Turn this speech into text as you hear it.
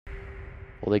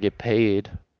Well, they get paid.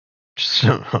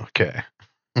 Okay.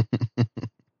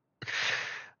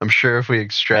 I'm sure if we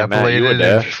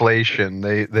extrapolated inflation,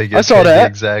 they get paid the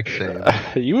exact same.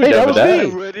 You would never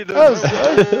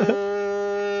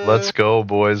Let's go,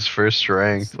 boys. First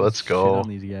ranked. Let's go. On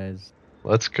these guys.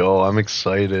 Let's go. I'm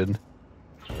excited.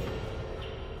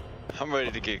 I'm ready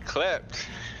to get clapped.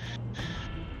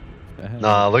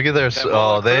 Nah, look at their.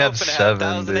 Oh, they have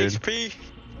 7, dude. HP.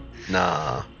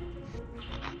 Nah.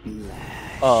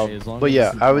 But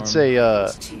yeah, I would say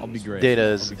data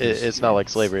is it's not like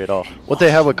slavery at all. What they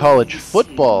have with college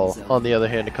football, on the other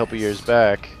hand, a couple years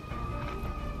back.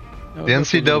 The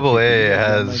NCAA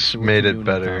has made it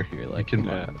better. You can.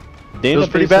 It was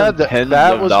pretty bad.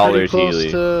 That was pretty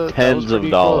close to tens of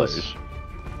dollars.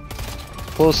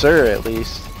 Closer, at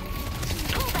least.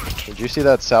 Did you see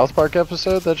that South Park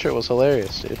episode? That shit was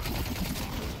hilarious, dude.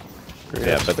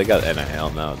 Yeah, but they got NIL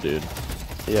now, dude.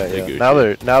 Yeah,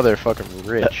 yeah. Now they're fucking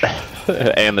rich.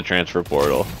 And the transfer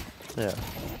portal. Yeah.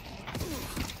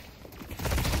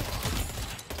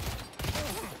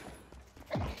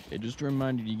 It just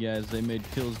reminded you guys they made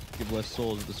kills give less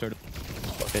souls at the start of.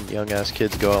 Fucking young ass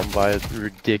kids go out and buy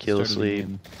ridiculously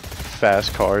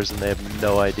fast cars, and they have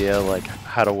no idea like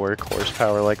how to work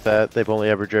horsepower like that. They've only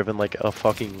ever driven like a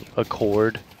fucking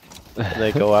Accord. And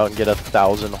they go out and get a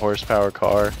 1,000 horsepower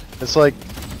car. It's like,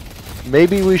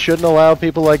 maybe we shouldn't allow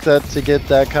people like that to get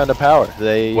that kind of power.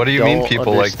 They What do you mean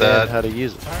people like that? How to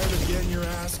use it.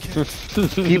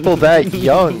 People that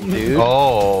young, dude.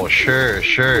 Oh, sure.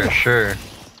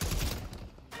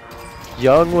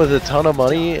 Young with a ton of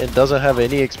money and doesn't have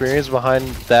any experience behind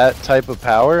that type of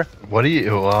power. What do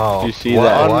you? Wow. Do you see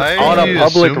that on a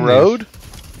public road?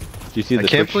 Do you see the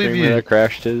Twitch streamer that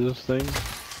crashed his thing?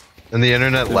 And the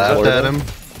internet laughed at him?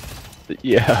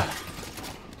 Yeah.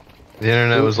 The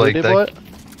internet was like, that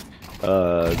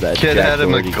kid had a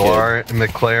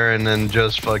McLaren and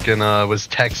just fucking was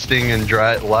texting and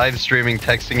live streaming,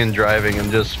 texting and driving,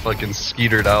 and just fucking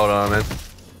skeetered out on it.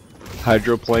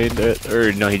 Hydroplaned it,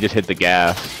 or no, he just hit the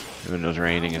gas when it was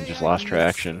raining and just lost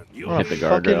traction. Hit the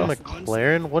guardrail. Fucking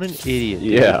McLaren? What an idiot.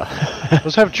 Dude. Yeah.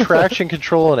 Those have traction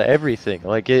control and everything.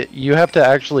 Like you have to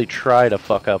actually try to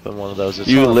fuck up in one of those. It's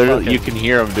you literally, you can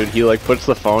hear him, dude. He like puts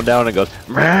the phone down and goes,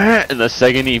 Mah! And the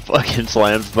second he fucking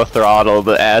slams the throttle,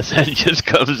 the ass end just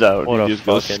comes out. What and he just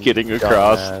goes skidding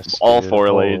across all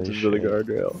 4 lanes into the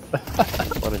guardrail.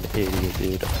 What an idiot,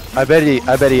 dude. I bet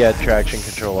he had traction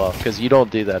control off, because you don't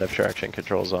do that if traction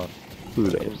control's on. Who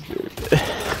knows, dude?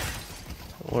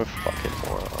 We're fucking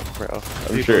morons, bro.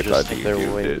 I'm sure just think they're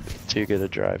way too good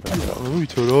at driving. Oh, we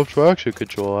turned off traction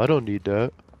control. I don't need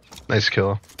that. Nice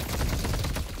kill.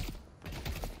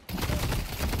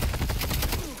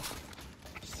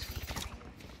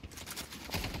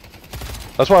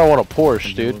 That's why I want a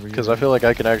Porsche, dude, because I feel like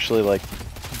I can actually like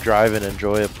drive and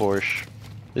enjoy a Porsche.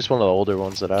 At least one of the older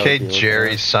ones that I. Okay,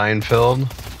 Jerry Seinfeld.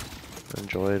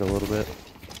 Enjoy it a little bit.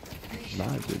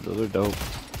 Nah, dude, those are dope.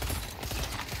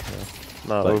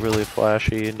 Not overly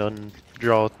flashy, doesn't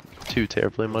draw too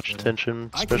terribly much attention,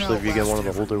 especially if you get one of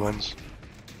the older ones.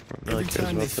 Really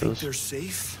cares about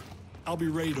those. I'll be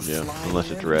ready to fly unless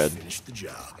it's red.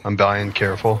 I'm buying,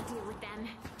 careful.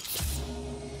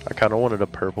 I kind of wanted a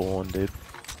purple one, dude.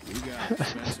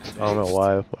 I don't know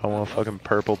why. I want a fucking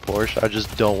purple Porsche. I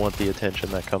just don't want the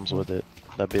attention that comes with it.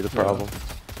 That'd be the problem.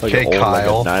 Like okay,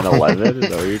 Kyle. Like 911, is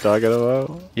that what you're talking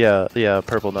about? Yeah,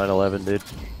 purple 911, dude.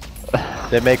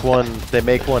 They make one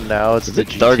now. It's the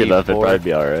GT4. Dark enough, it'd probably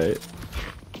be alright.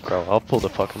 Bro, I'll pull the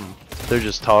fucking. They're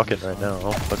just talking right now.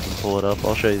 I'll fucking pull it up.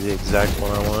 I'll show you the exact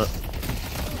one I want.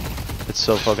 It's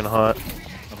so fucking hot.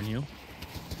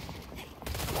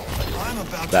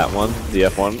 That one, the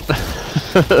F1.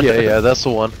 yeah, that's the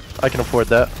one. I can afford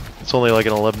that. It's only like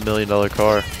an $11 million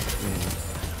car.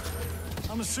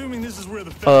 I'm assuming this is where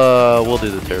the we'll do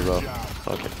the turbo.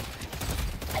 Okay.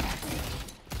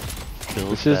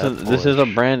 This is a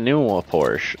brand new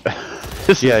Porsche.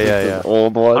 yeah.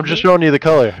 Old one. I'm just showing you the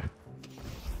color.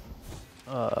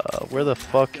 Where the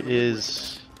fuck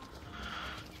is?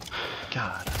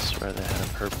 God, I swear they had a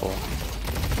purple.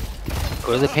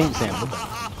 Go to the paint sample.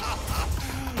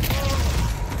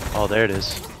 Oh, there it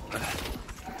is.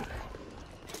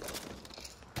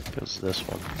 Goes this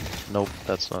one. Nope,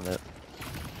 that's not it.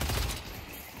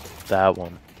 That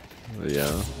one.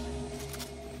 Yeah.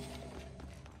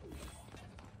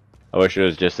 I wish it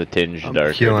was just a tinge darker.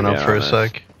 I'm queuing up for a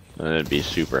sec. And it'd be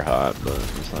super hot, but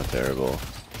it's not terrible.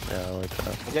 Yeah, I like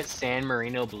that. I got San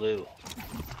Marino blue.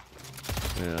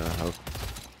 Yeah.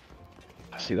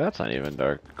 See, that's not even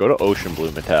dark. Go to ocean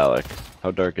blue metallic.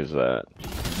 How dark is that?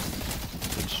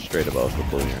 It's straight above the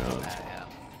blue you're on.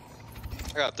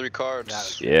 I got 3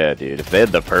 cards. Yeah, dude. If they had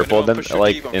the purple, Anyone then push your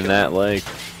like deep, I'm in that like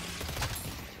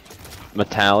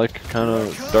metallic kind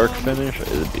of dark finish,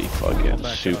 it'd be fucking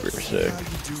super sick.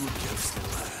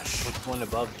 What's one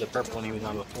above the purple one he was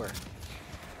on before?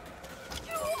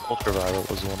 Ultraviolet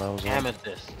was the one I was on.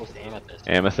 Amethyst. What's the amethyst?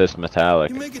 Amethyst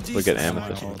metallic. You make a Look at decent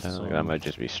amethyst amount, metallic. so That might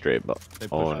just be straight, but they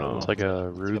push oh it no. It's like a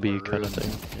ruby like a kind of rune.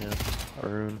 thing. Yeah. A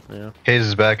rune, yeah. Hayes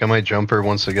is back. I might jump her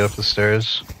once I get up the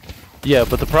stairs. Yeah,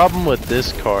 but the problem with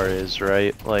this car is,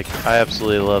 right, like, I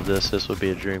absolutely love this. This would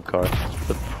be a dream car.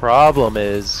 The problem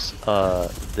is,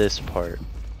 this part.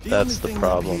 That's the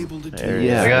problem.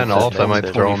 Yeah, I got an alt. I might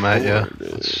That's throw him at you. 24,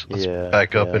 dude. Let's Yeah,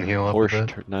 back up yeah. and heal up a Porsche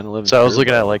bit. 911. So I was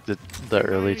looking at Turbo. like the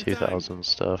early 2000s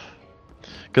stuff,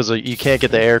 because you can't get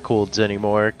the air cooleds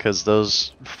anymore, because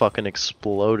those fucking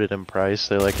exploded in price.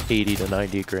 They're like 80 to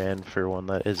 90 grand for one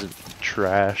that isn't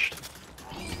trashed.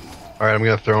 All right, I'm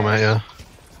gonna throw him at you.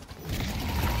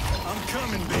 I'm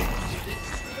coming, baby.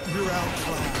 You're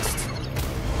outclassed.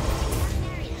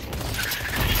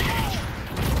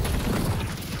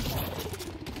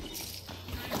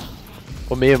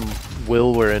 Well, me and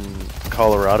Will were in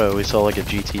Colorado. We saw like a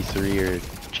GT3 or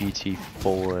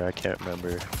GT4. I can't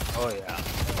remember. Oh yeah.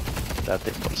 That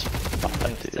thing was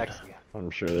fun, dude. Sexy.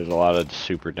 I'm sure there's a lot of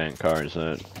super dent cars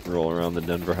that roll around the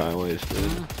Denver highways,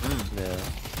 dude. Yeah.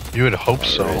 You would hope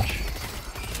so. Rich.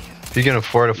 If you can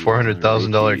afford a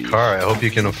 $400,000 car, I hope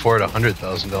you can afford a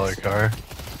 $100,000 car.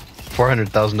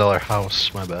 $400,000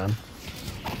 house. My bad.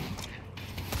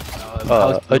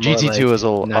 A GT2 is a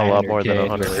lot more than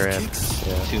 100 grand.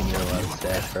 Yeah. 2 mil, I would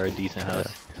say, for a decent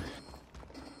house.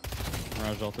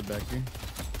 Mirage Alta back here.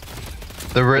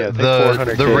 The Yeah, I think 400K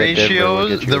the in Denver will ratios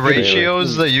get you the a trailer.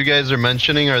 ratios that you guys are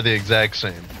mentioning are the exact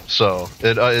same, so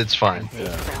it's fine.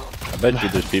 Yeah. I bet you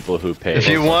there's people who pay. If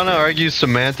you want to argue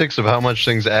semantics of how much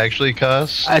things actually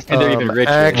cost, I think they're even richer.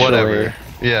 actually- whatever.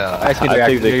 Yeah, I think I they're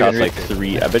think they actually cost even like richer.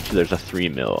 3. I bet you there's a 3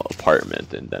 mil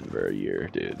apartment in Denver a year,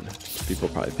 dude. People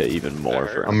probably pay even more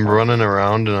for. I'm running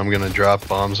around and I'm gonna drop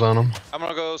bombs on them. I'm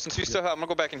gonna go, since you still have, I'm gonna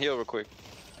go back and heal real quick.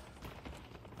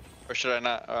 Or should I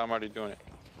not? Oh, I'm already doing it.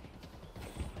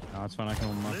 No, it's fine. I can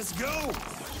hold them up. Let's go.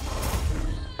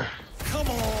 Come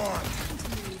on.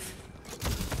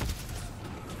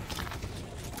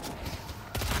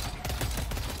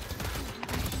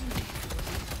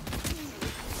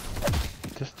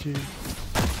 Just to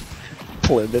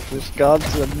Plymouth,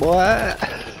 Wisconsin, what?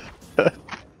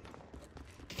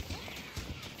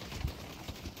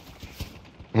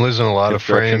 I'm losing a lot of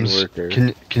Construction frames.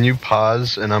 worker. Can you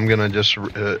pause and I'm gonna just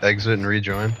exit and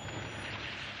rejoin?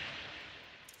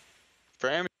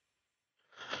 Frame.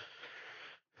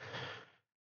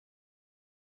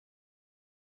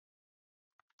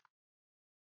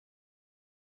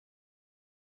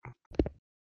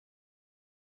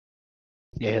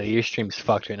 Yeah, your stream's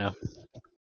fucked right now.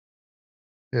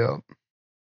 Yeah.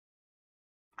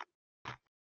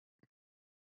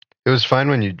 It was fine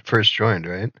when you first joined,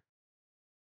 right?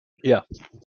 Yeah.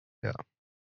 Yeah.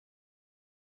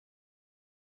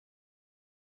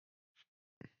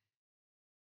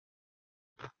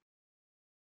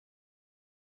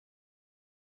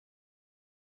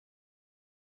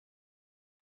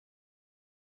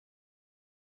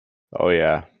 Oh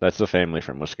yeah, that's the family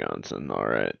from Wisconsin. All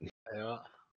right. Yeah.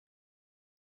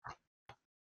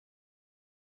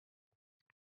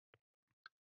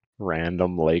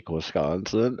 Random Lake,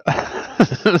 Wisconsin.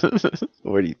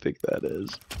 Where do you think that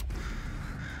is?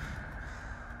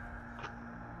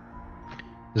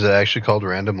 Is it actually called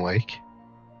Random Lake?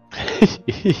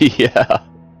 Yeah.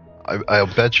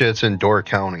 I'll bet you it's in Door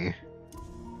County.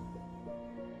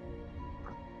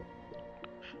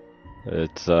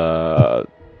 It's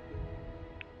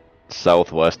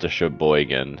southwest of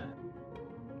Sheboygan,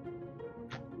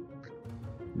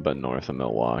 but north of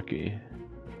Milwaukee.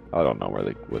 I don't know where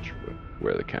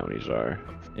the counties are.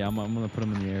 Yeah, I'm gonna put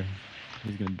him in the air.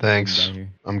 He's gonna Thanks. die here.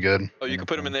 I'm good. Oh, you can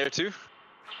put him in there too?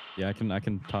 Yeah, I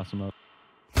can toss him up.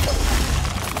 I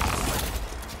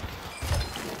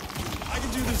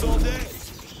can do this all day.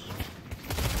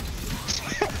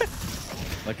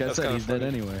 Like I That's said, kinda he's dead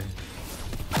funny. anyway.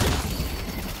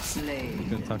 He's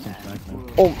gonna talk some smack now.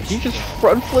 Oh, he just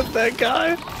front flipped that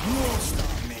guy. You won't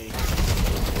stop me.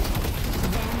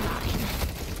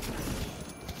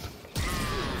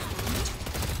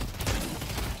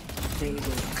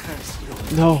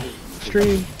 No,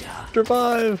 stream,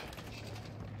 survive.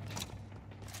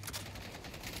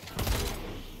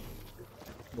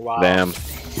 Wow. Damn.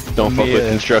 Don't fuck with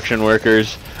construction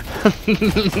workers.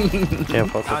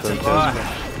 Can't fuck with those guys.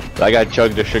 That guy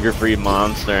chugged a sugar-free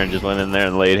monster and just went in there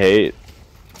and laid hate.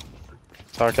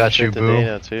 Talking Got shit you, to boo.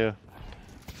 Dana too.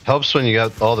 Helps when you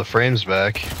got all the frames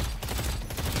back.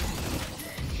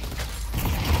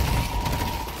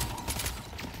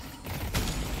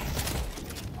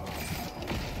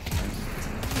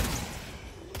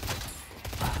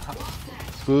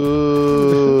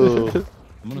 Boo.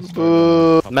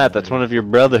 Boo. Matt, that's one of your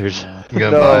brothers.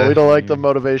 No, we don't like the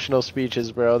motivational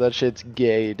speeches, bro. That shit's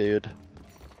gay, dude.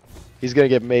 He's gonna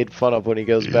get made fun of when he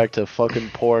goes back to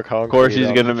fucking poor concrete. Of course he's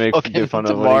gonna get fun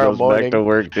of when he goes back to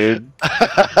work, dude.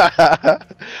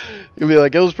 He'll be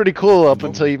like, it was pretty cool up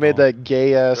until you made that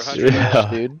gay ass speech,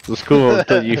 dude. It was cool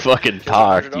until you fucking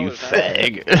talked, you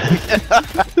fag.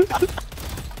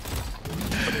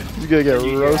 He's gonna get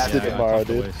roasted tomorrow,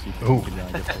 dude. Ooh.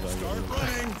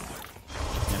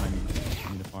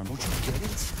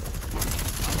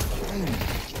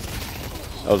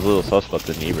 I was a little sus about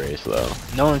the knee brace, though.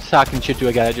 No one's talking shit to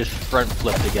a guy. I just front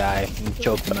flipped a guy and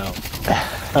choked him out.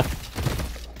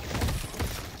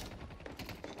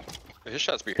 His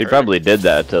shots be He hurt. probably did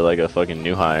that to like a fucking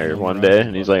new hire one day,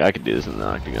 and he's like, I could do this in the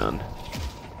octagon.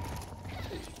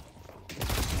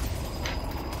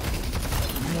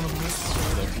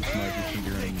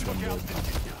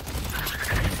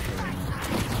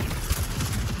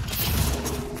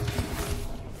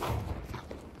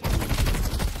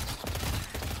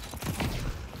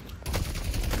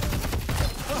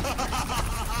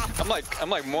 I'm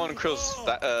like one Krill's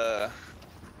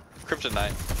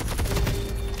kryptonite.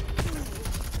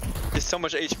 He's so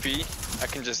much HP, I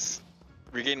can just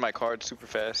regain my card super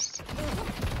fast.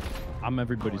 I'm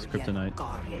everybody's kryptonite.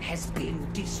 Guardian has been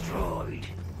destroyed.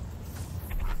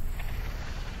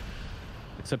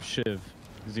 Except Shiv.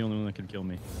 He's the only one that can kill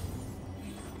me.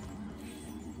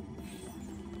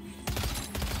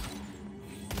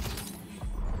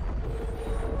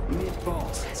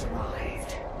 Mid-boss has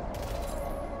arrived.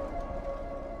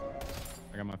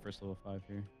 I got my first level 5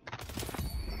 here.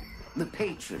 The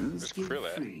patrons Where's give Krill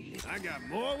at? freely. I got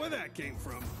more where that came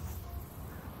from.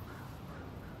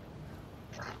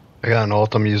 I got an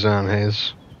ult I'm using on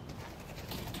Hayes.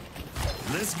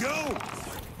 Let's go.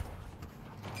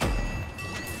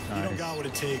 You don't got what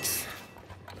it takes.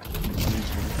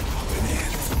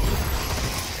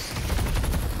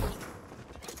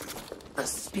 The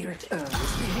spirit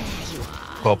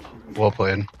earth. Well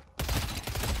played.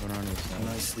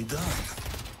 Nicely done.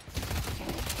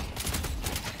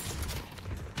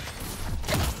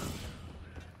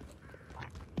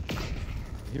 Did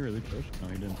he really push? No,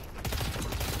 he didn't.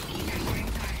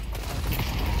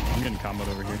 I'm getting comboed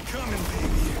over here. Coming, baby.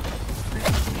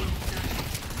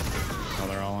 Oh,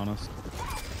 they're all on us.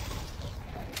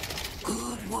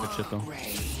 Good shit, though.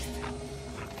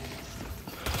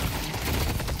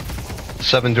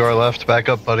 7 to our left. Back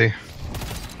up, buddy.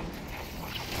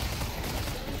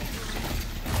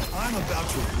 I'm about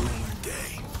to ruin your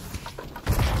day.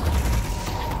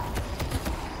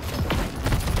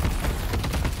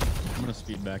 I'm gonna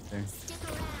speed back there.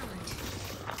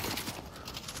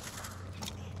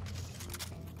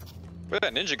 Where'd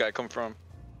that ninja guy come from?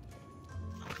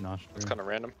 Nosh. It's kind of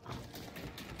random.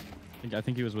 I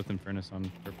think he was with Infernus on.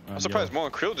 I'm surprised Mo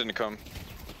and Krill didn't come.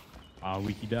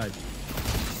 Wiki died.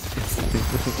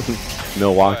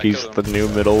 Milwaukee's the new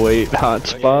middleweight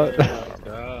hotspot.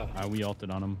 We ulted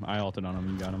on him. I ulted on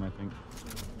him. You got him, I think.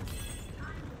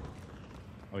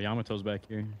 Oh, Yamato's back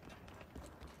here.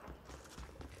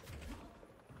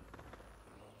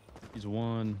 He's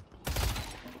one.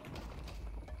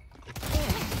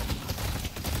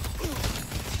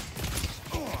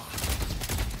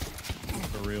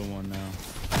 The real one now.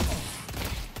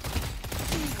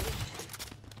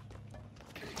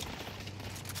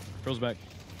 Goes back.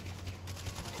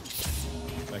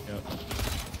 Back up.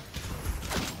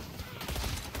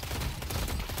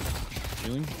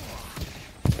 Healing?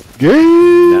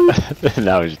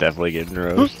 Now he's definitely getting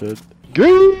roasted.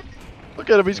 Look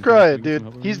at him, he's crying, dude.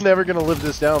 He's never gonna live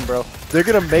this down, bro. They're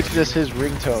gonna make this his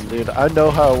ringtone, dude. I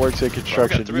know how it works in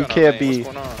construction. You can't be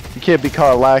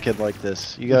caught lacking like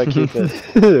this. You gotta keep it.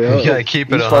 You gotta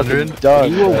keep it 100.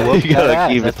 Done. You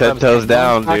gotta keep it 10 toes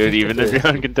down, dude. Even if you're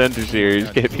on Contender Series,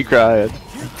 can't be crying.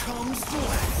 Here comes the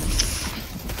light.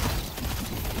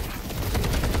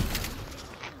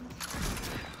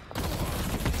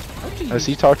 Has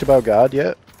he talked about God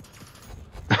yet?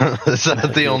 Is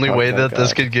that the only way that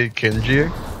this could get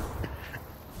Kenji?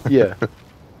 Yeah.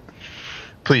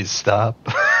 Please stop.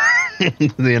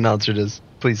 The announcer just,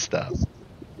 please stop.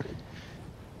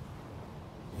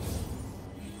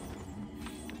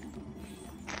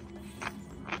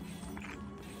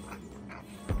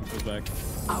 Goes back.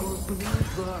 Our blue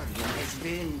guardian has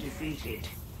been defeated.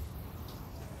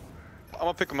 I'm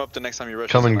gonna pick him up the next time you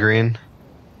rush. Coming green.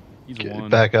 He's Get one.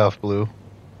 back off blue.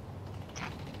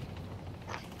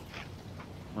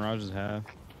 Mirage is half.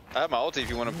 I have my ulti if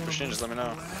you want to push in, just let me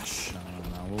know.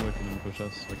 No, we'll wait for them to push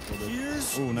us. Like,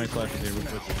 oh, nice flash here. We'll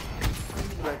push.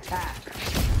 Attack.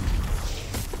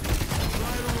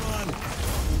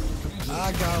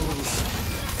 I got a little.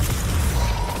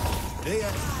 Hey,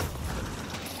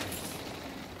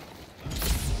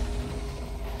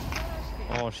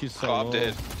 Oh, she's so Oh, I'm low.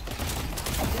 dead.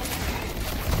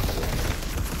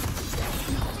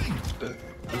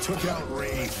 we took out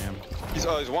Ray. Damn. He's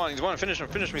one. He's one. Finish him.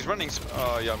 He's running.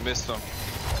 Oh, yeah, missed him.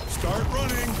 Start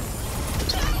running.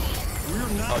 We're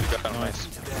Oh, not. you got him. Nice.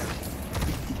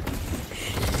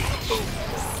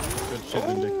 Good shit,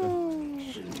 Vindicta.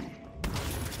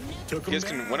 Took You him guys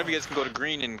can, down. one of you guys can go to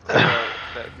green and clear out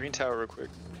that green tower real quick.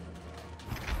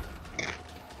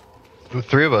 The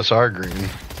three of us are green.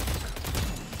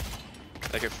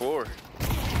 Like at 4.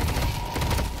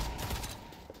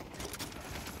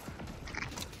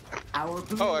 Our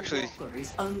blue Oh, actually- walker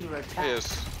is under attack.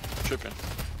 Yes, tripping.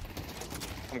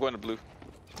 I'm going to blue.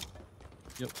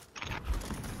 Yep.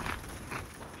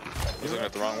 I was looking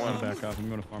at the wrong I'm one. gonna back off. I'm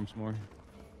gonna farm some more.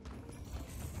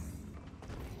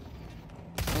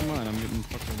 Come on, I'm getting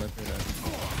fucked up by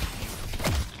ferda.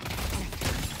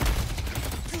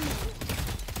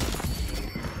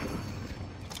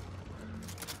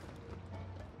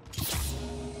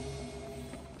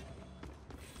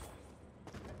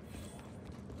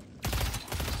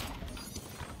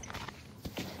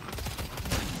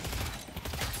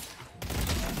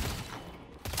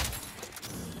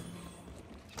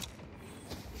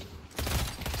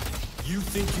 You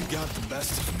think you got the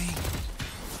best of me?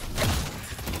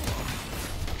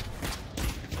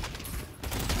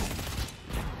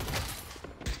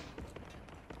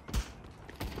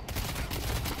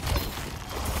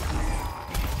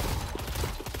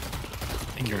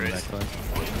 I'm going back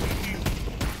flash.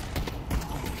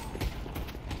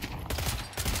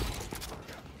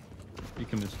 He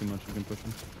commits too much. We can push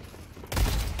him.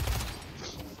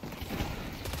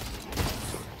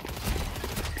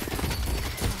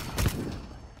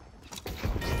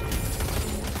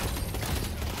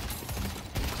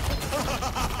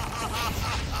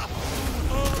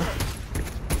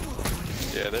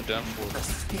 Yeah, they're done for. The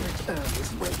spirit earth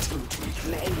is waiting to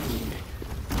claim.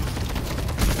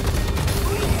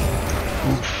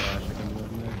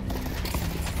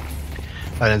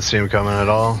 I didn't see him coming at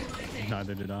all.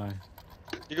 Neither did I.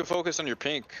 You can focus on your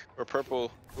pink or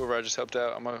purple, whoever I just helped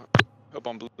out. I'm gonna help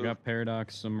on blue. We got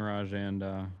Paradox, some Mirage, and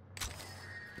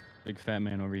big fat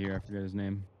man over here. I forget his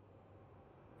name.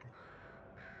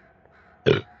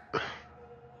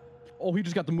 Oh, he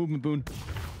just got the movement boon.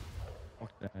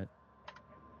 Fuck that.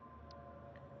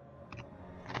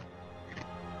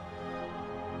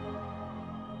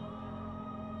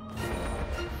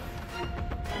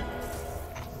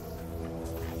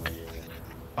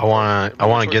 I wanna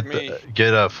towards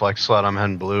get a flex slot. I'm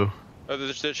heading blue. Oh,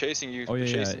 they're chasing you. Oh yeah,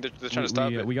 they're yeah. chasing. They're trying to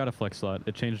stop it. We got a flex slot.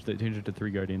 It changed it to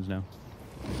 3 Guardians now.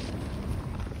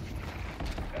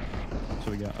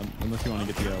 So we got, unless you want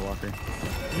to get the Walker.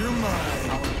 You're mine.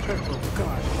 Our purple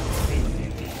guard has been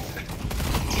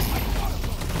defeated.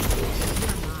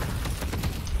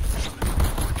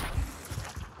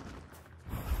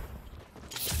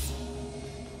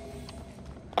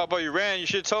 How about you ran? You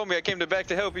should have told me. I came back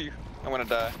to help you. I'm gonna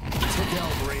die. Took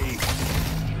out Ray.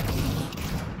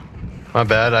 My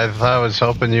bad. I thought I was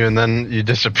helping you, and then you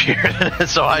disappeared.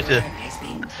 So I just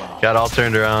got all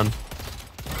turned around.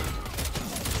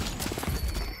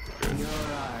 Your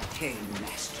arcane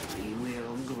mastery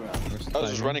will grow. I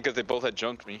was just running because they both had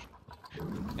junked me,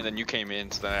 and then you came in,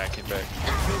 so then I came back.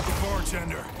 Killed the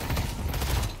bartender.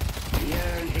 The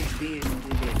urn has been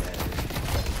delivered.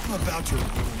 I'm about to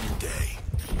ruin your day.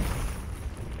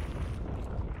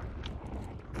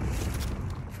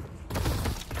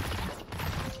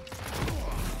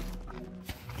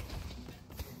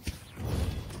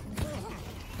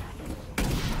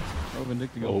 Oh,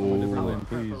 Vindicta, go from a different lane,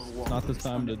 please. Not this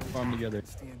time to farm together.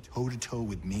 Stand toe to toe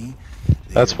with me.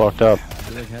 That's fucked up.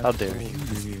 You're like half How dare you?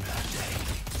 here.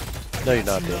 No, you're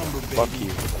not, Dave. Fuck you.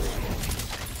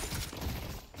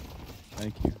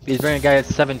 Thank you. He's bringing a guy at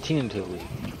 17 into the league.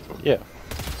 Yeah.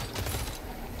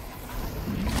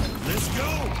 Let's go.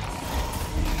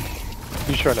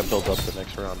 He's trying to build up the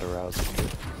next round of rousing.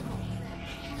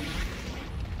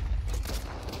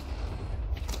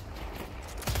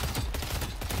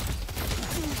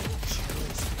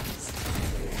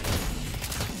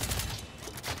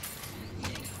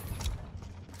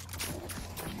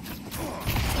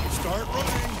 Start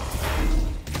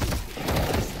running.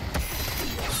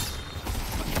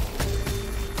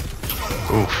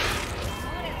 Oof.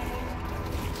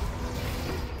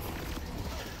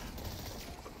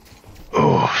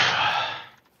 Oof.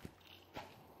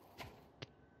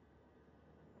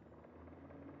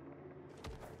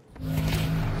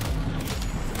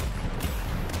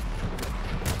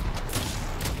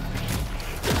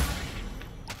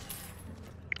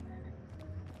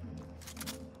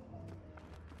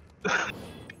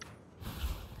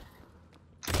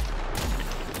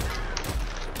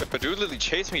 But dude literally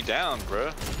chased me down,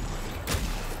 bruh.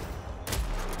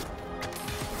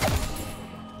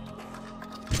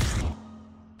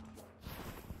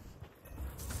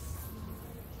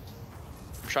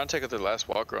 I'm trying to take out the last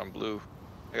walker on blue.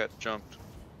 I got jumped.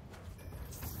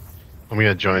 I'm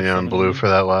gonna join you on blue for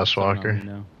that last walker.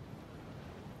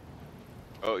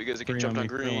 Oh, you guys get jumped on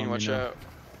green, watch out.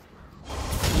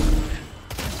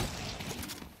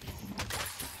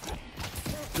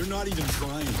 They're not even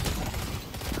trying.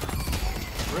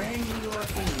 Bring your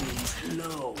enemies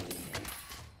low.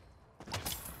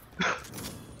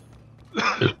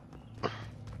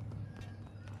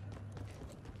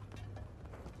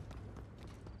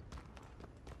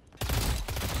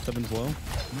 Seven's low. You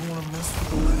don't want to mess with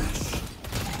the Lash.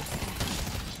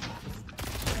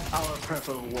 Our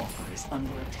purple walker is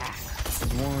under attack.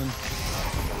 There's one.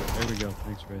 There we go.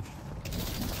 Thanks, Wraith.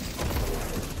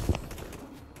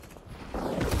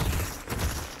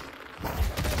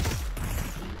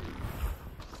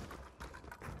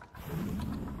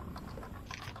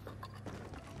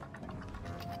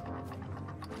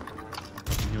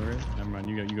 Never mind.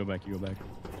 You go back. You go back.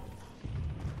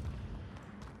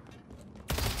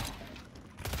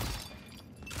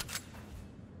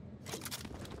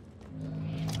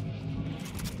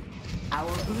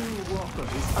 Our blue walker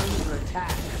is under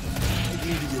attack. I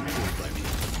need to get killed by me.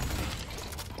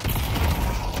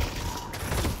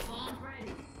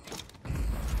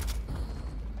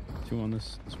 Two on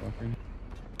this walker.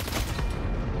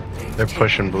 They're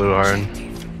pushing blue hard.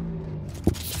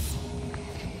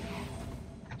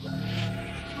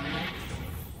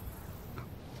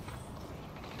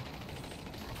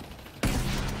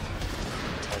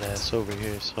 That ass over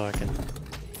here so I can.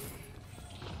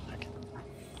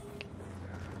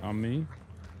 On me.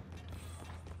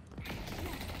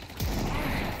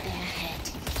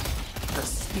 The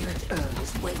spirit earth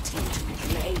is waiting to be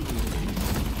claimed.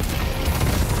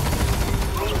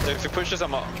 If he pushes,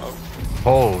 I'm up. Oh.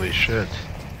 Holy shit.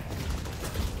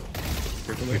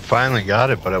 We finally got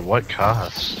it, but at what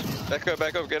cost? Back up,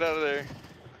 get out of there.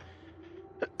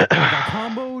 That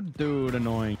combo? Dude,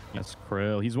 annoying. That's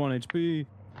Krill. He's 1 HP.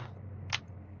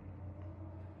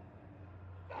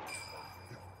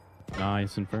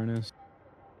 Nice, Infernus.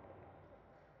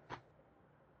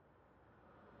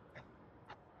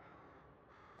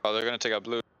 Oh, they're gonna take out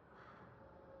blue.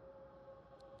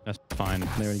 That's fine.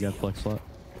 They already got flex slot.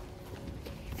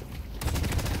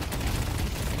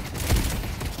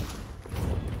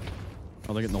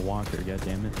 Oh, they're getting the walker. God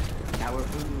damn it. Our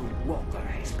blue walker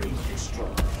has been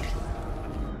destroyed.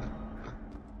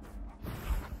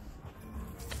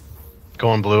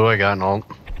 Going blue, I got an ult.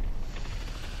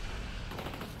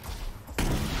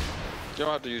 You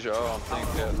don't have to use your own thing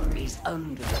yet. He's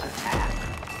under attack.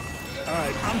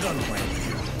 Alright, I'm done playing with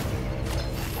you.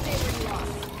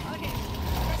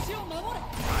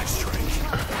 Nice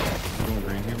strike. Going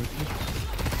green here with you.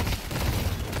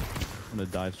 I'm gonna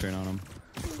dive straight on him.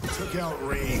 Took out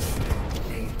Wraith.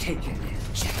 They've taken their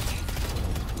objective.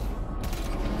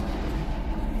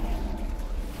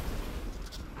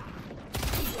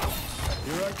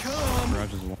 Here I come.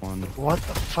 Mirage is one. What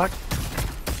the fuck?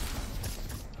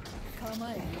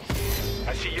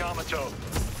 I see Yamato.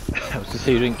 I was to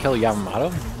say you didn't kill Yamato?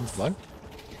 What?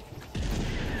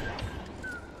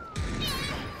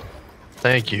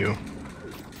 Thank you.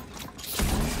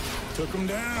 Took him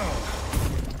down.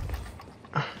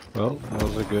 Well, that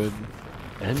was a good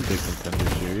end to Contender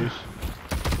Series.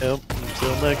 Yep,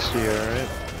 until next year, alright?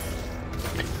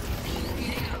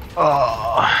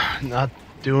 Oh, not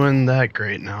doing that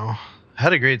great now.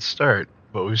 Had a great start,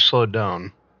 but we slowed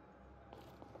down.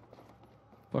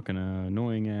 Fucking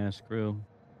annoying ass Krill.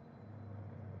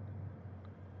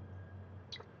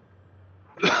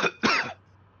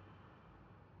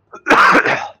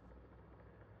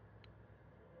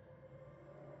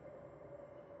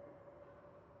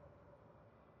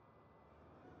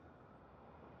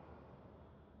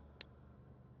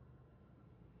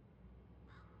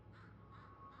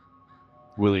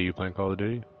 Willie, you playing Call of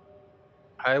Duty?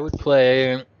 I would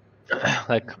play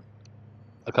like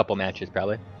a couple matches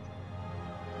probably.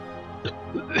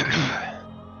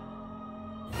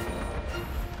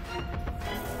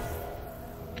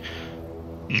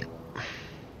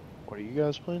 What are you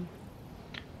guys playing?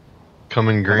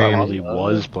 Coming I thought green. Willie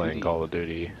was playing Call of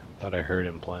Duty. Thought I heard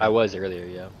him playing. I was earlier,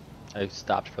 yeah. I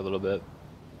stopped for a little bit.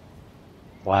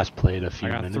 Last played a few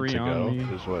I got minutes 3 on ago, me.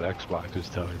 is what Xbox is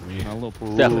telling me. A little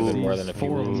Definitely been more than a few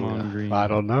 4 of minutes them ago. on green. I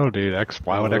don't know, dude.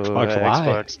 Why would Ooh, Xbox lie?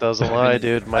 Xbox doesn't lie,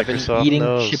 dude. I've been Microsoft eating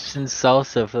knows. chips and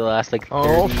salsa for the last like 30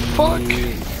 Oh, fuck.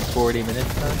 years. 40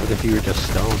 minutes time. What if you were just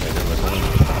stoned and it was only...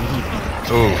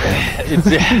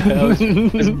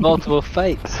 It was multiple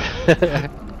fights.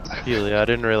 Healy, I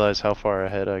didn't realize how far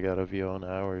ahead I got of you on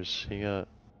hours. I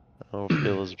don't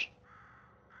feel as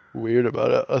weird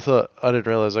about it. I didn't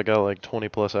realize I got like 20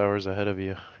 plus hours ahead of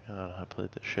you. God, I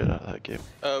played the shit out of that game.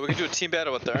 We can do a team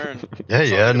battle with the urn. Yeah,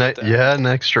 you had an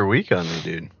extra week on me,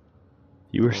 dude.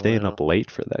 You were staying up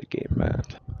late for that game,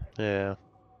 Matt. Yeah.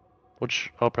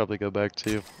 Which I'll probably go back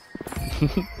to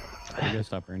You gotta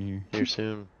stop right here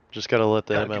soon. Just gotta let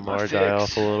the MMR die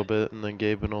off a little bit, and then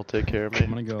Gaben will take care of me. I'm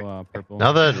gonna go purple.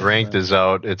 Now that ranked is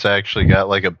out, it's actually got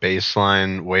like a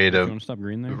baseline way You to wanna stop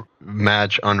green there?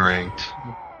 match unranked.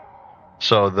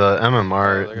 So the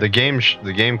MMR, the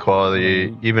game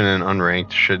quality, even in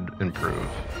unranked, should improve.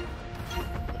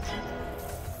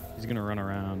 He's gonna run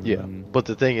around. Yeah, and but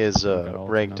the thing is, got ult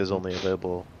ranked and is nothing. only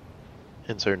available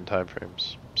in certain time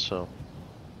frames, so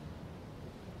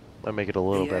I make it a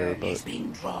little The better. urn But is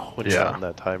being drawn. when you're not in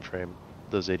that time frame,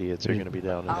 those idiots are gonna be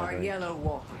down in Our that. yellow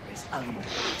water is under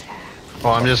attack.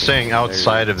 Well, I'm just saying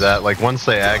outside of that, like once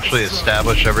they actually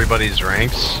establish everybody's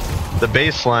ranks, the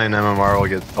baseline MMR will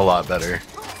get a lot better.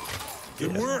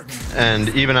 Good work. And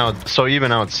even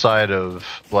outside of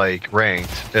like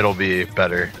ranked, it'll be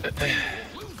better.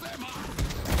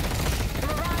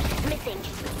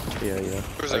 Yeah.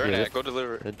 Where's I the urn get at? it. Go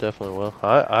deliver it. It definitely will.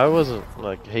 I wasn't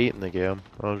like hating the game.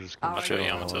 I was just Our shit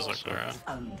yellow on it. water is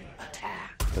under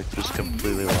attack. Like just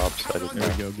completely lopsided There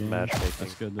we go, game. matchmaking.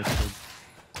 That's good. That's good.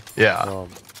 Yeah.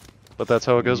 But that's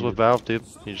how it goes with Valve, dude.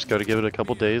 You just got to give it a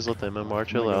couple days, let the MMR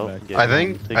chill go out. back. Get I in,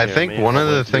 think take care I think me, one of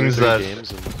I'll the play 2 or things 3 that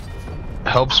games and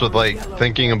helps with like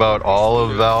thinking about all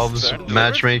of Valve's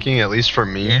matchmaking, at least for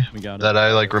me, We got it. that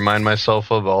I like remind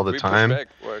myself of all the We push time, back,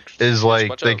 works. is Just like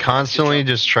watch they out, constantly get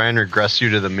just try and regress you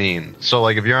to the mean. So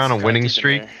like if you're on a Kinda winning deep in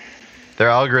streak, there. their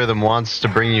algorithm wants to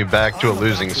bring you back to a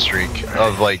losing streak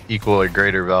of like equal or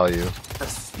greater value. The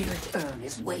spirit urn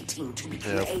is waiting to be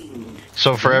claimed.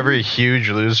 So for every huge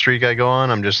lose streak I go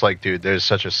on, I'm just like, dude, there's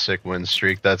such a sick win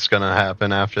streak that's gonna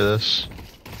happen after this.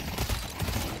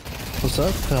 What's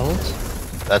up, fellas?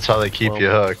 That's how they keep you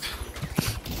hooked.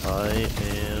 I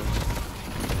am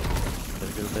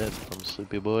gonna go to bed. I'm a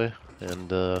sleepy boy, and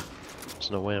there's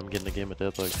no way I'm getting a game of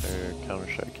Deadlock or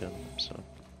Counter-Strike in, so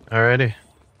Alrighty.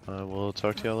 I will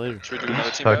talk to y'all later. Should we do another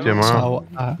team Talk to you battle?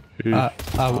 tomorrow. So,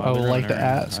 I would like to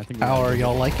ask, how are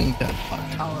y'all liking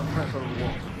Deadlock? Our purple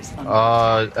water is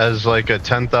under As like a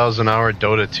 10,000 hour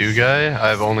Dota 2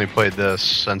 guy, I've only played this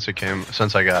since I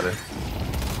got it.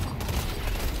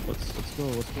 Let's go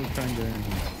try and get in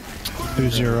here.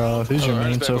 Who's your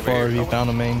main so far? Have you found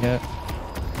a main yet?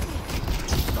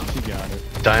 You got it.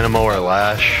 Dynamo or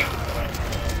Lash.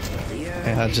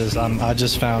 Yeah, I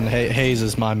just found Hayes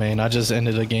is my main. I just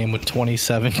ended a game with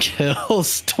 27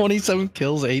 kills. 27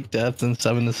 kills, 8 deaths, and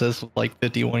 7 assists with like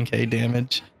 51k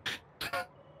damage.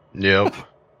 Yep.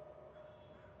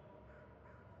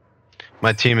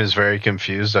 My team is very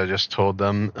confused. I just told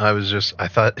them. I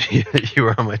thought you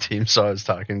were on my team, so I was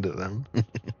talking to them.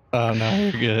 Oh, no,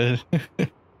 you're good.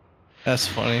 That's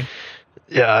funny.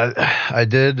 Yeah, I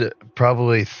did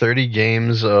probably 30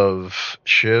 games of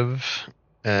Shiv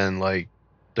and like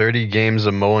 30 games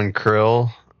of Mo and Krill,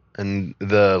 and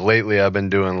lately I've been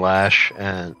doing Lash,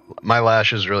 and my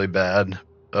Lash is really bad,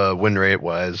 win rate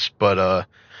wise, but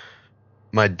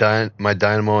my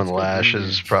Dynamo and Lash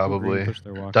is probably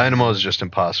Dynamo is just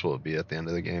impossible to beat at the end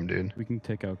of the game, dude. We can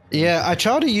take out. Yeah, I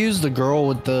tried to use the girl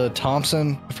with the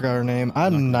Thompson. I forgot her name.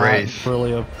 I'm not Wraith.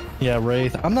 really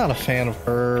Wraith. I'm not a fan of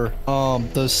her.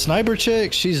 The sniper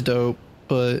chick, she's dope,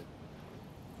 but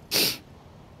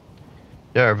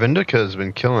Yeah, our Vindica has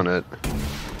been killing it.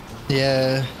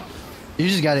 yeah, you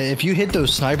just got to if you hit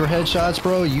those sniper headshots,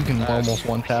 bro, you can almost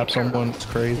one tap someone. It's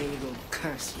crazy. They will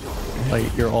curse you.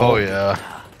 Like you're all. Oh yeah.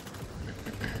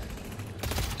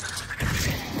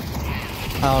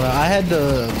 I don't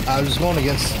know. I was going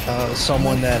against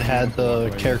someone that had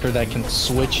the character that can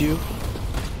switch you.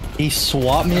 He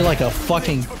swapped me like a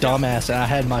fucking dumbass, and I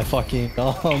had my fucking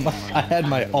I had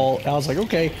my ult. I was like,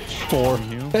 okay, 4.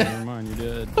 Never mind, you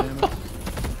did. Damn it.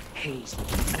 Haze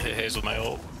Haze with my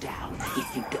ult. down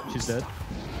if you don't. She's dead.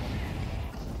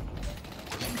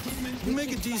 You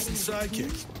make a decent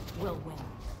sidekick. I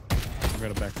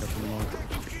gotta back up in the moment.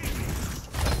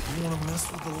 You wanna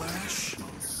mess with the Lash?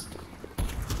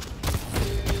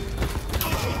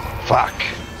 Fuck.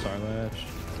 Sorry, Lash.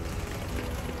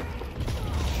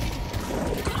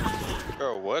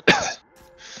 Bro, what?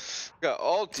 Got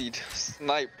ultied,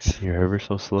 sniped. You're ever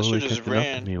so slowly just catching up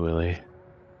ran. to me, Willie.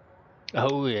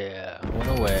 Oh yeah,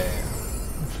 went away.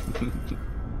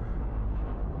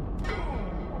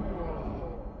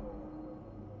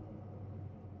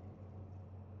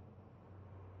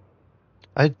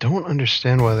 I don't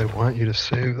understand why they want you to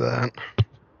save that.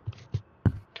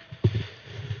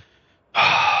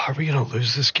 Are we gonna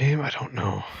lose this game? I don't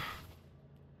know.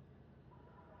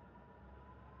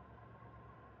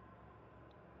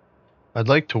 I'd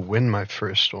like to win my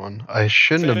first one. I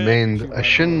shouldn't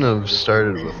have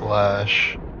started with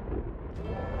Lash.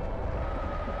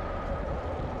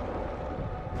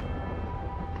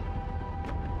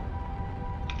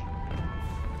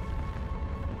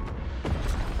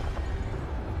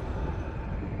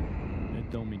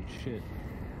 It don't mean shit.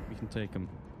 We can take him.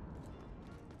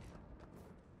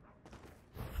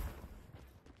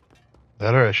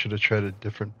 That or I should have tried a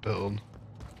different build.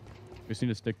 We just need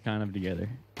to stick kind of together.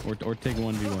 Or take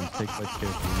 1v1s. Take like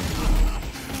characters.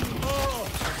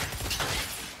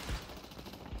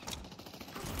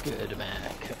 Good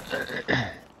Mac.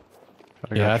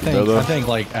 Yeah, I think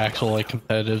like actual like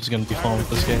competitive is gonna be fun with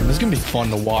this game. It's gonna be fun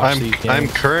to watch these games. I'm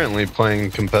currently playing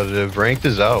competitive. Ranked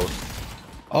is out.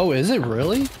 Oh, is it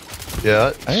really?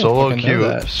 Yeah, solo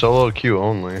queue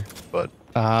only. But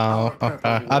oh,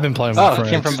 okay. I've been playing with friends.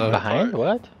 It came from behind?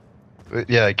 What?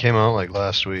 Yeah, it came out like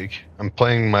last week. I'm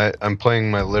playing my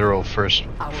literal first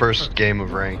game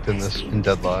of ranked in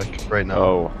Deadlock right now.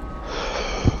 Oh.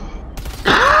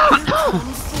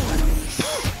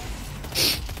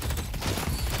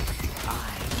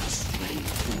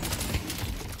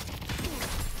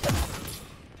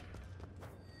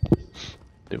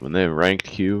 Dude, when they have ranked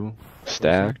queue,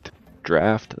 stacked,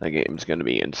 draft, that game's gonna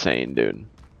be insane, dude.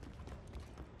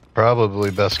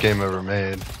 Probably best game ever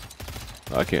made.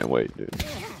 I can't wait, dude.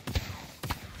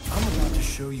 I'm about to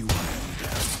show you what I'm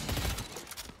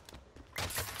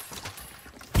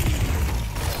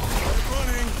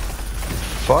running.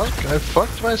 Fuck, I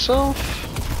fucked myself.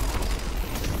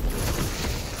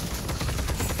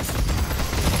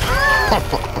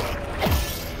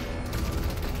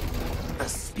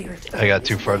 I got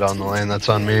too far down the lane, that's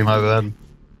on me, my bad.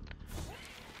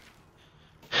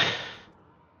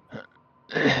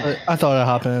 I thought I'd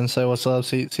hop in and say what's up,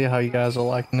 see how you guys are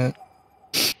liking it.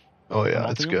 Oh yeah,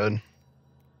 it's good.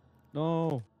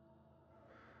 No.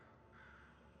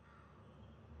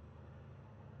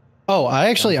 Oh,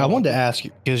 I wanted to ask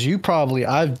you because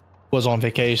I was on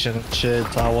vacation and shit,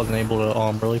 so I wasn't able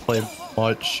to really play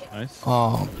much. Nice.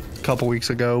 A couple weeks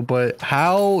ago, but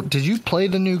how did you play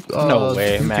the new No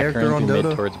way, new Mac character on mid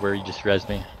Dota? towards where you just rezzed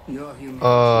me.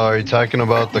 Are you talking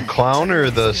about the clown or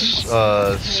the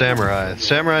samurai?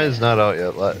 Samurai is not out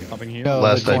yet.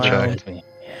 Last I checked.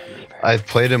 I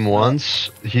played him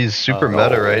once. He's super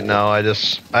meta right now.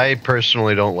 I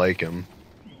personally don't like him.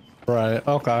 Right.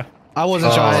 Okay. I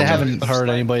wasn't sure. I haven't heard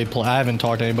anybody play. I haven't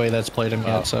talked to anybody that's played him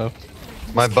yet. So.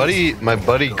 My buddy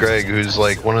Greg, who's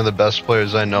like one of the best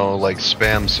players I know, like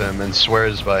spams him and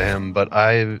swears by him, but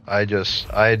I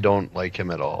don't like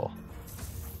him at all.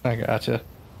 I gotcha.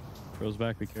 Throws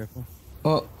back, be careful.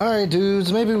 Well, alright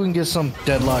dudes, maybe we can get some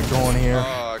Deadlock going here.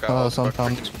 Oh, I got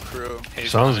sometime. crew.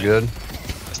 Sounds good.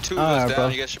 There's two of us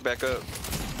down, you guys should back up.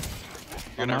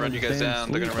 They're gonna run you guys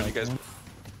down, they're gonna run you guys.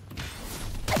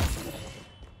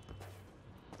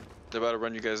 They're about to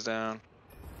run you guys down.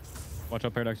 Watch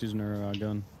out, Paradox using her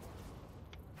gun.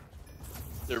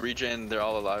 They're regen, they're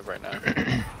all alive right now.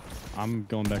 I'm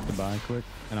going back to buy quick,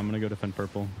 and I'm gonna go defend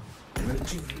purple. The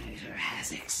rejuvenator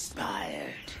has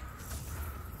expired.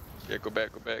 Yeah, go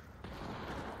back, go back.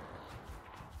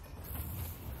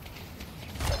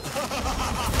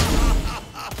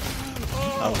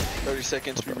 Oh, 30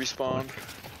 seconds, we respawn.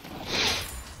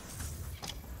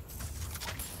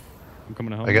 I'm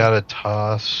coming to help. I got a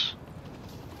toss.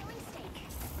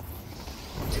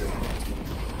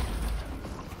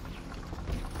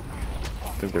 I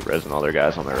think they're rezzing all their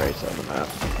guys on the right side of the map.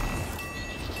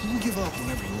 You can give up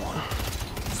whenever you want.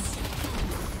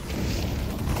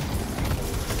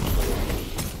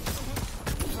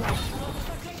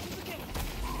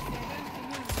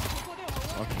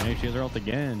 Fucking hey, she has her ult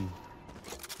again.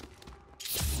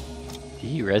 Did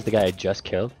you res the guy I just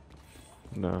killed?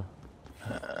 No.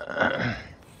 I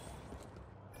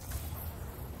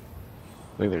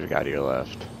think there's a guy to your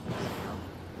left.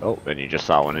 Oh, and you just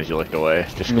saw one as you looked away.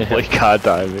 Just complete god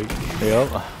timing.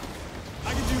 Yep. I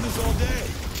can do this all day.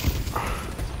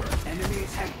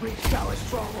 Enemies have breached our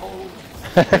stronghold.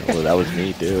 Well, that was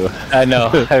me too. I know,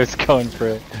 I was going for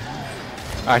it.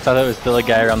 I thought there was still a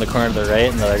guy around the corner to the right,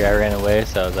 and the other guy ran away,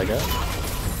 so I was like,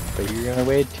 oh. But you ran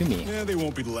away to me. Yeah, they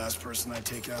won't be the last person I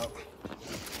take out.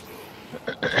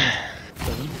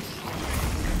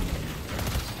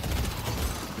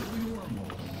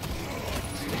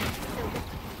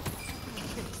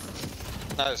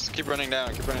 Nice, keep running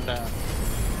down, keep running down.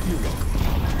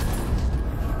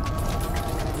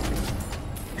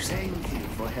 Thank you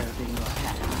for helping your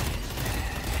ally.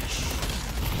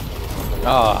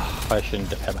 Oh, I shouldn't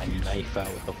have had my knife out.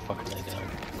 What the fuck did I do?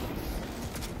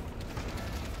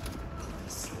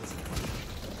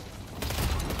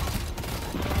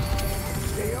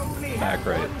 Back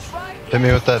right. Hit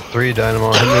me with that 3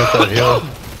 dynamo. Hit me with that heal.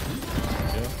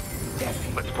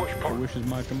 I wish is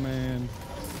my command.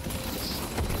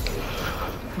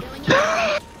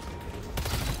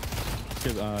 Let's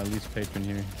get at least patron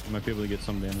here. We might be able to get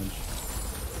some damage.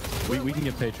 We can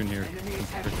get patron here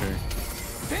for sure.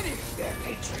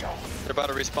 They're about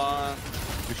to respawn.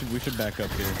 We should back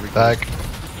up here. Back.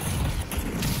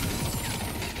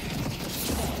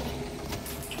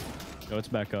 Yo, let's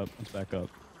back up. Let's back up.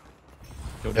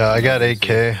 Yeah, I got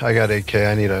 8k. I got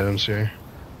 8k. I need items here.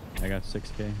 I got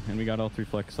 6k, and we got all 3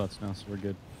 flex slots now, so we're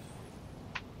good.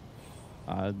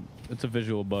 It's a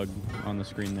visual bug on the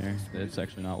screen there. It's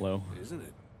actually not low. Isn't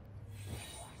it?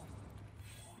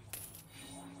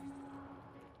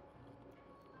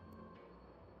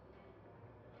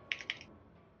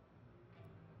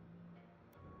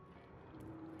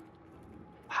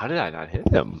 How did I not hit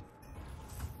him?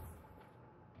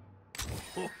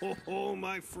 Oh,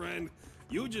 my friend.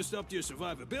 You just upped your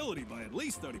survivability by at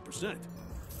least 30%.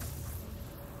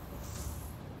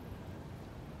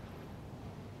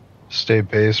 Stay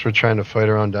base. We're trying to fight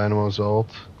around Dynamo's ult.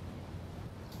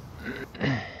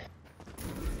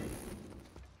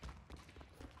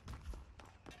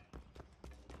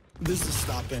 This is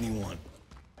stop anyone.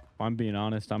 If I'm being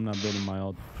honest, I'm not building my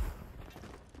ult.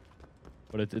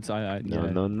 But it's No, yeah,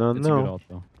 no, it's a good ult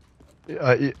though.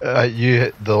 You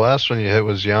hit, the last one you hit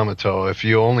was Yamato. If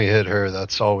you only hit her,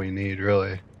 that's all we need,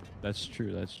 really. That's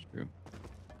true. That's true.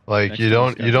 Like Next you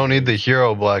time's don't gotta need be- the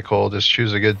hero black hole. Just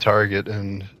choose a good target,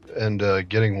 and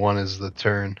getting one is the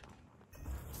turn.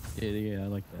 Yeah, I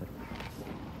like that.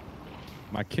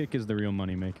 My kick is the real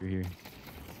money maker here.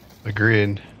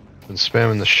 Agreed. Been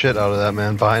spamming the shit out of that,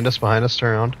 man. Behind us,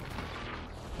 turn around.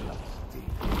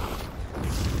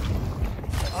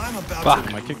 I'm about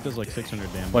Fuck. My kick does like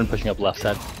 600 damage. One pushing up left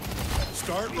side. to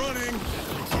start running.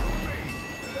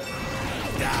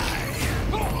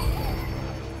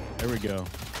 There we go.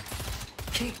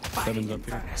 Keep Seven's fighting up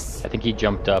here. for us. I think he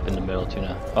jumped up in the middle too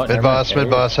now. Oh, Mid never boss, mind.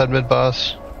 mid boss, head mid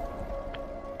boss.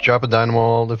 Drop a dynamo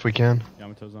ult if we can.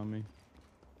 Yamato's on me.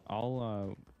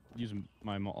 I'll use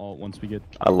my ult once we get.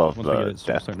 I love once we get the it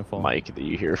starting to death fall. mic that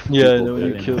you hear. From Yeah, I people know when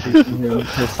you Yeah. kill people.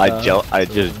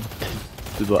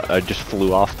 I just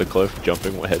flew off the cliff,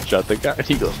 jumping, headshot the guy, and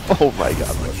he goes, "Oh my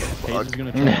god, what the Paige is fuck?"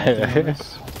 gonna try to ult on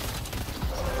us. I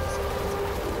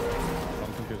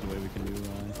don't think there's a way we can do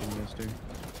anything against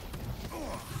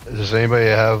her. Does anybody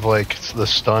have like the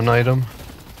stun item?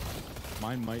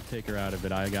 Mine might take her out of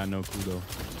it. I got no clue though.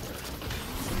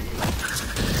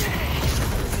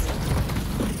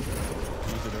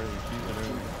 Use it early. Use it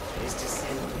early.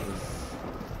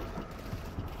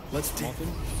 Let's take.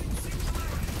 Malton?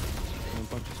 Someone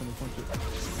punch it. Someone punch it.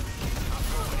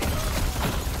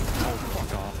 Oh,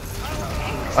 fuck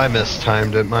off. I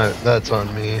mistimed it. That's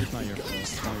on me. It's not your fault.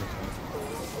 It's not your fault.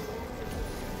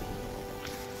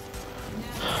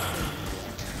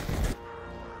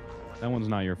 That one's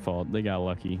not your fault. They got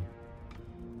lucky.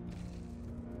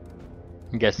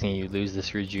 I'm guessing you lose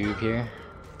this rejuve here.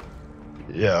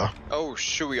 Yeah. Oh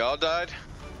shoot, we all died?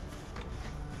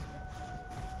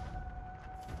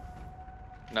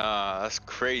 Nah, that's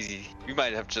crazy. We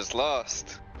might have just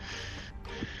lost.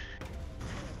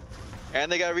 And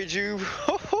they got rejuve.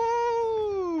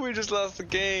 We just lost the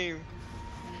game.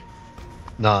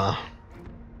 Nah.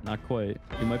 Not quite.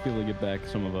 We might be able to get back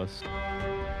some of us.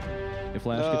 If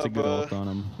Lash gets a good Nah, ult on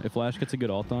him. If Lash gets a good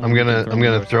ult on him, I'm we can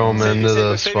gonna throw him into our spawn. into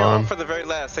the Save your ult spawn. for the very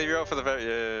last. Save your ult for the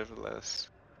very for the last.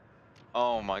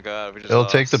 Oh my god, we just It'll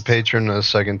lost. take the patron a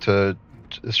second to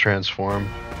transform.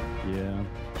 Yeah.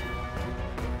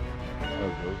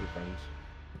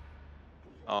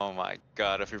 Oh my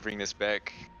god, if we bring this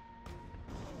back.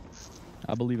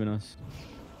 I believe in us.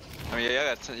 I mean,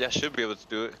 yeah, I should be able to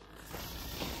do it.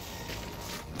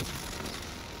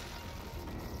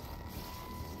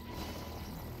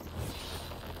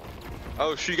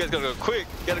 Oh shoot, you guys gotta go quick.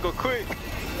 You gotta go quick.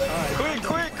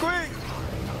 Quick.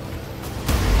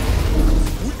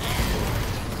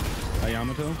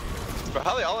 Yamato? Bro,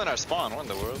 how are they all in our spawn? What in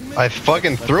the world? I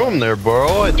fucking threw him there,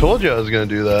 bro. I told you I was gonna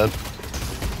do that.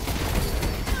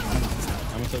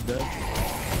 Yamato dead?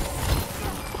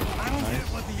 I don't get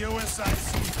what the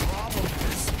OSIC's problem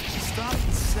is. Stop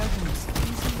the sevens.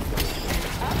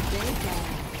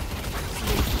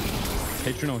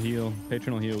 Patron will heal.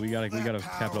 Patron will heal. We gotta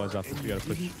capitalize off this. We gotta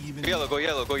push. Go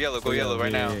yellow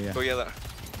right now. Yeah. Go yellow.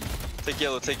 Take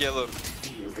yellow.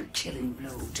 killing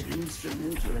blow to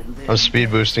instrumental and I'm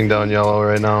speed boosting down yellow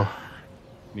right now.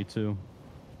 Me too.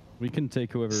 We can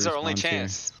take whoever. This is our only respawns here.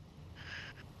 chance.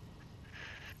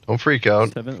 Don't freak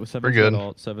out. Seven's We're good. got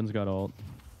ult. Seven's got ult.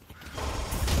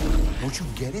 Don't you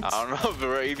get it? I don't know if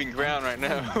we're even ground right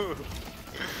now.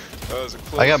 That was a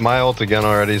close I got my ult again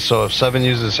already, so if 7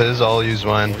 uses his, I'll use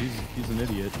mine. Oh, he's an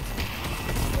idiot.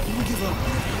 Don't give up.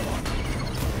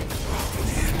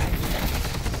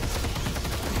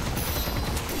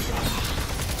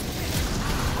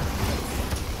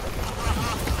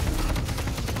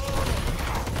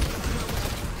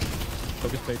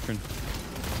 Focus patron.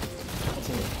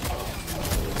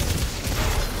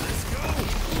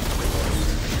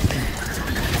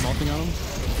 I'm ulting on him.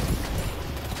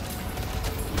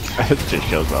 Just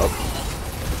shows up.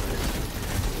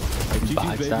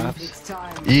 Five baby. stops. it's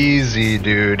time. Easy,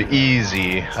 dude.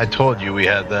 Easy. I told you we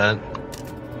had that.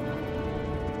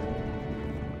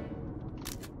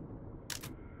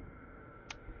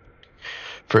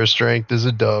 First ranked is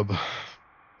a dub.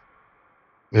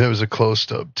 It was a close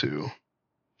dub, too.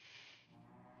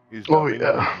 He's Oh, dubbing,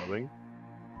 yeah. dubbing.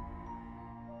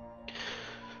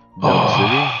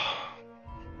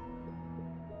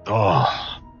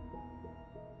 Oh.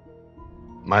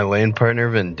 My lane partner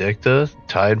Vindicta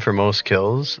tied for most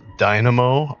kills.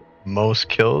 Dynamo, most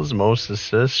kills, most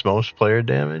assists, most player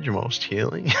damage, most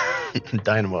healing.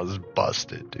 Dynamo's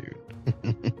busted,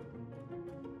 dude.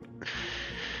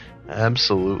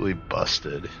 Absolutely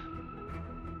busted.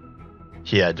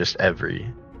 He had just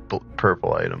every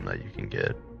purple item that you can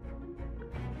get.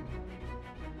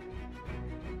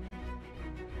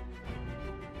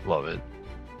 Love it.